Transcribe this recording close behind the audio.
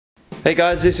Hey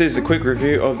guys, this is a quick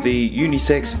review of the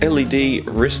unisex LED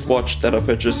wristwatch that I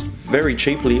purchased very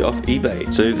cheaply off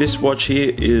eBay. So this watch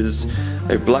here is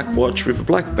a black watch with a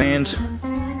black band,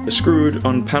 a screwed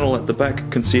on panel at the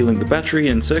back concealing the battery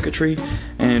and circuitry,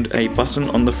 and a button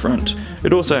on the front.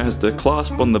 It also has the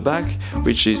clasp on the back,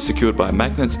 which is secured by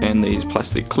magnets and these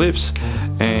plastic clips,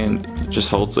 and it just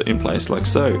holds it in place like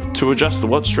so. To adjust the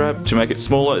watch strap to make it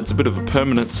smaller, it's a bit of a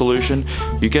permanent solution.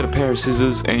 You get a pair of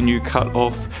scissors and you cut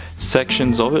off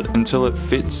sections of it until it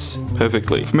fits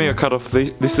perfectly. For me, I cut off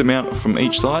this amount from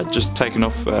each side, just taking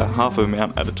off half an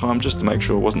amount at a time just to make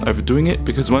sure I wasn't overdoing it,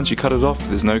 because once you cut it off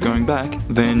there's no going back.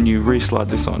 Then you re-slide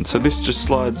this on. So this just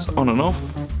slides on and off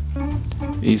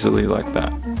easily like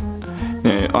that.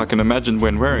 Now I can imagine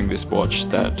when wearing this watch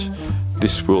that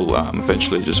this will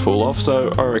eventually just fall off,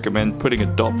 so I recommend putting a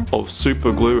dot of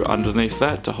super glue underneath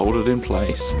that to hold it in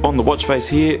place. On the watch face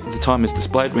here, the time is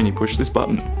displayed when you push this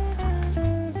button.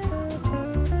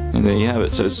 And there you have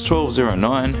it. So it's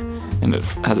 12:09 and it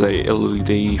has a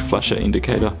LED flasher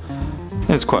indicator. And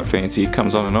it's quite fancy. It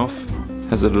comes on and off,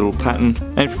 has a little pattern,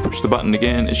 and if you push the button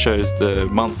again it shows the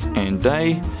month and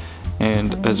day,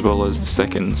 and as well as the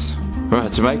seconds.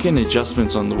 Right, to make any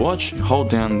adjustments on the watch, hold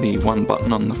down the one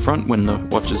button on the front when the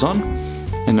watch is on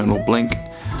and it'll blink,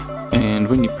 and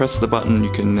when you press the button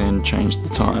you can then change the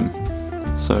time.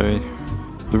 So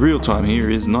the real time here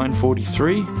is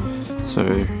 9:43,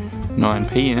 so 9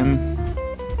 PM.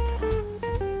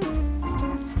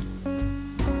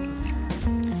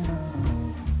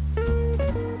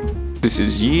 This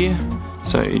is year,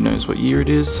 so he knows what year it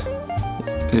is,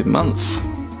 month,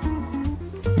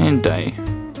 and day.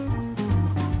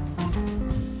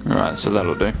 Alright, so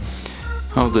that'll do.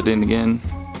 Hold it in again,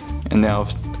 and now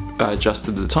I've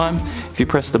adjusted the time. If you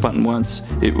press the button once,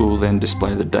 it will then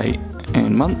display the date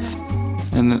and month,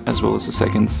 and as well as the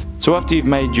seconds. So after you've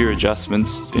made your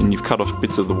adjustments and you've cut off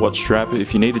bits of the watch strap,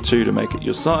 if you needed to make it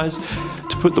your size,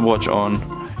 to put the watch on,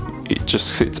 it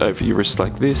just sits over your wrist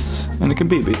like this, and it can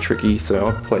be a bit tricky, so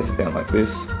I'll place it down like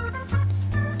this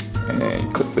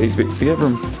and clip these bits together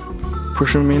and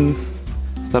push them in.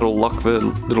 That'll lock the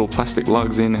little plastic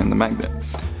lugs in and the magnet.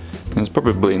 And it's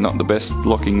probably not the best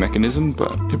locking mechanism,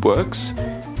 but it works,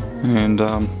 and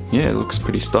yeah, it looks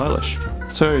pretty stylish.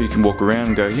 So you can walk around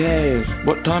and go, yeah,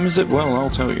 what time is it? Well, I'll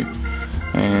tell you.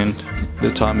 And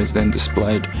the time is then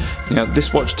displayed. Now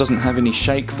this watch doesn't have any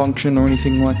shake function or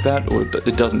anything like that, or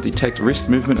it doesn't detect wrist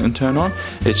movement and turn on.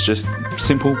 It's just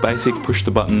simple, basic, push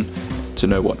the button to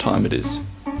know what time it is.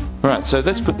 Alright, so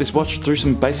let's put this watch through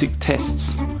some basic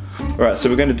tests. Alright, so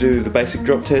we're going to do the basic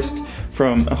drop test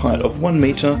from a height of 1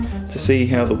 meter to see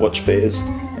how the watch fares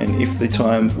and if the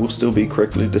time will still be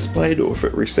correctly displayed or if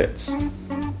it resets.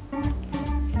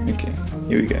 Okay,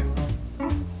 here we go.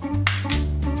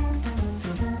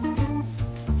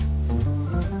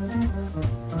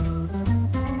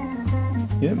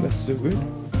 Yeah, that's still good.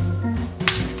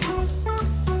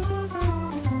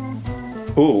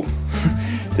 Oh,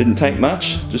 didn't take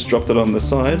much, just dropped it on the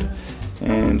side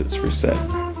and it's reset.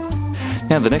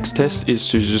 Now the next test is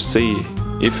to just see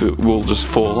if it will just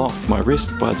fall off my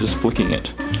wrist by just flicking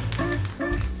it.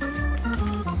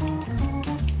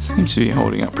 Seems to be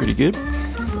holding up pretty good.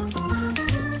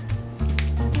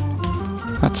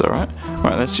 That's alright.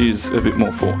 Alright, let's use a bit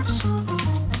more force.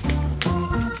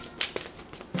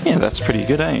 Yeah, that's pretty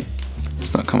good, eh?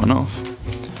 It's not coming off.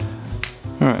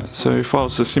 Alright, so if I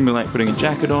was to simulate putting a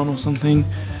jacket on or something,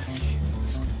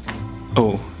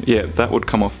 oh yeah, that would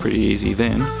come off pretty easy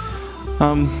then.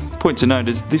 Point to note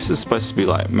is this is supposed to be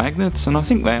like magnets, and I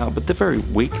think they are, but they're very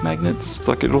weak magnets. It's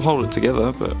like it'll hold it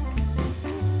together, but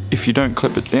if you don't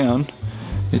clip it down,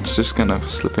 it's just gonna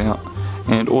slip out.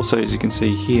 And also, as you can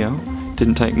see here,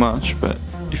 didn't take much, but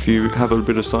if you have a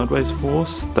bit of sideways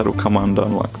force, that'll come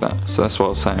undone like that. So that's what I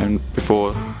was saying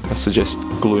before, I suggest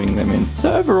gluing them in.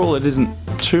 So overall it isn't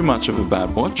too much of a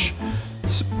bad watch,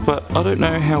 but I don't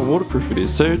know how waterproof it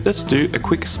is, so let's do a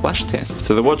quick splash test.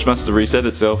 So the watch must have reset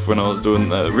itself when I was doing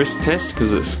the wrist test,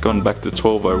 because it's gone back to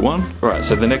 12:01. Alright,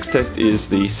 so the next test is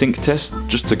the sink test,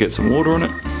 just to get some water on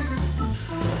it.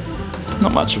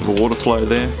 Not much of a water flow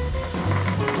there.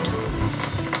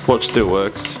 Watch still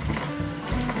works.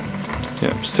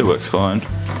 Yeah, still works fine.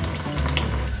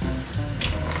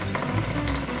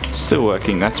 Still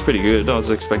working, that's pretty good. I was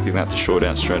expecting that to short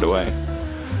out straight away.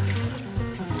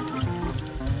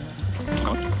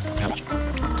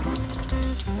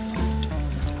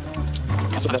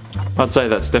 I'd say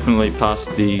that's definitely past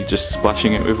the just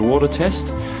splashing it with water test.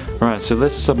 Alright, so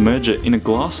let's submerge it in a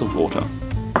glass of water.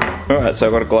 Alright, so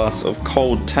I've got a glass of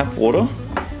cold tap water.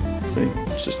 See,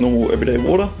 it's just normal everyday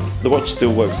water. The watch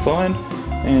still works fine,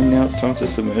 and now it's time to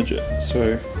submerge it.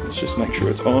 So let's just make sure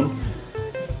it's on.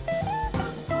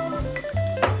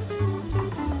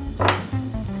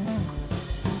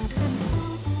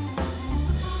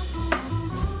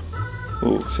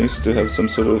 Oh, seems to have some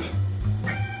sort of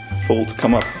fault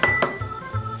come up.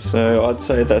 So I'd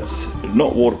say that's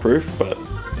not waterproof, but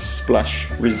splash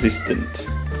resistant.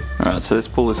 Alright, so let's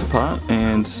pull this apart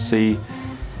and see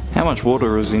how much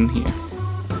water is in here.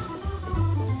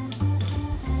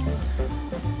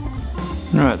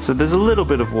 Alright, so there's a little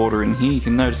bit of water in here. You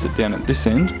can notice it down at this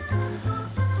end.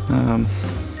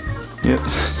 Yep,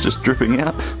 just dripping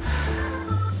out.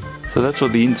 So that's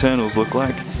what the internals look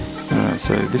like. Alright,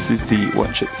 so this is the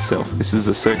watch itself. This is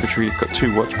a circuitry, it's got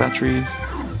 2 watch batteries.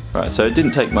 Right, so it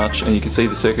didn't take much, and you can see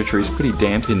the circuitry is pretty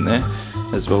damp in there,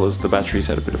 as well as the batteries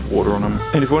had a bit of water on them.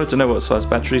 And if you wanted to know what size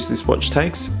batteries this watch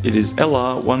takes, it is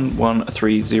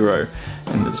LR1130,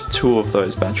 and there's 2 of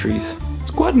those batteries.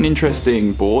 It's quite an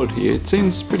interesting board here. It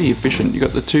seems pretty efficient. You've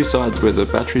got the 2 sides where the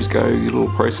batteries go, your little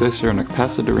processor and a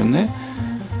capacitor in there.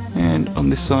 And on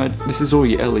this side, this is all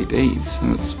your LEDs,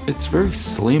 and it's very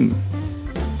slim.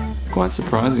 Quite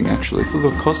surprising actually. For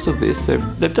the cost of this,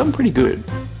 they've done pretty good.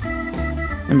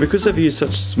 And because they've used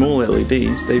such small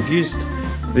LEDs, they've used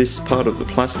this part of the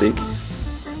plastic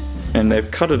and they've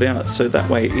cut it out so that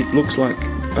way it looks like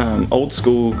old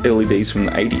school LEDs from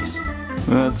the 80s.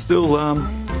 It's still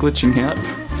glitching out,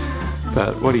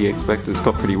 but what do you expect? It's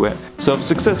got pretty wet. So I've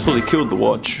successfully killed the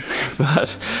watch,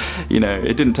 but you know,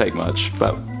 it didn't take much,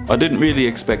 but I didn't really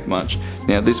expect much.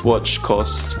 Now this watch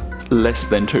cost less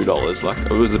than $2, like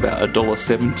it was about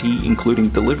 $1.70 including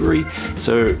delivery,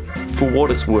 so for what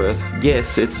it's worth,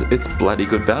 yes, it's bloody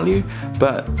good value,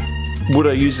 but would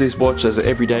I use this watch as an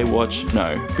everyday watch?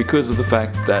 No, because of the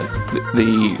fact that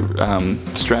the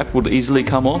strap would easily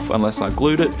come off unless I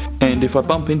glued it, and if I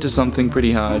bump into something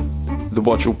pretty hard, the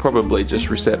watch will probably just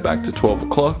reset back to 12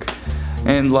 o'clock.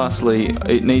 And lastly,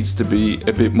 it needs to be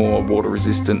a bit more water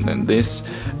resistant than this.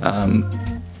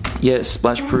 Yeah,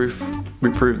 splash proof, we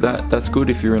proved that, that's good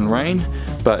if you're in rain,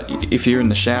 but if you're in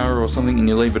the shower or something and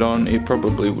you leave it on, it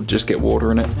probably would just get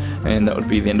water in it, and that would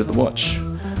be the end of the watch.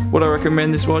 Would I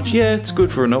recommend this watch? Yeah, it's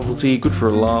good for a novelty, good for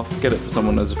a laugh, get it for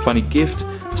someone as a funny gift,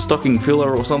 a stocking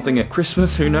filler or something at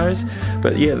Christmas, who knows.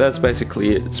 But yeah, that's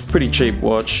basically it. It's a pretty cheap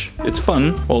watch, it's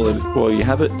fun while you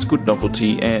have it, it's good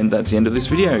novelty, and that's the end of this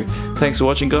video. Thanks for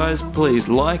watching guys, please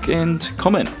like and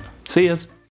comment. See yas!